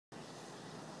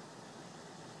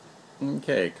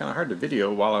Okay, kind of hard to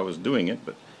video while I was doing it,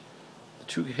 but the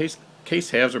two case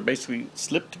halves are basically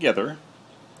slipped together.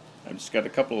 I've just got a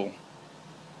couple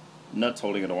nuts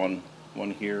holding it on,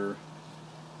 one here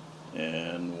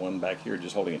and one back here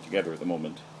just holding it together at the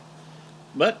moment.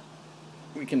 But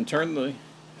we can turn the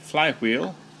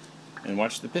flywheel and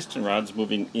watch the piston rods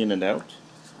moving in and out.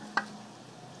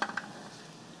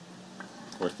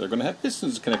 Of course, they're going to have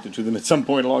pistons connected to them at some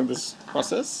point along this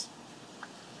process.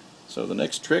 So the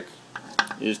next trick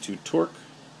is to torque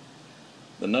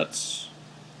the nuts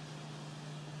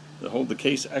that hold the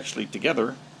case actually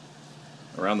together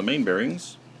around the main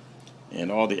bearings,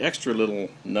 and all the extra little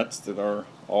nuts that are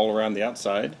all around the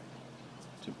outside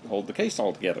to hold the case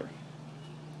all together.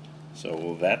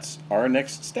 So that's our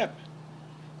next step.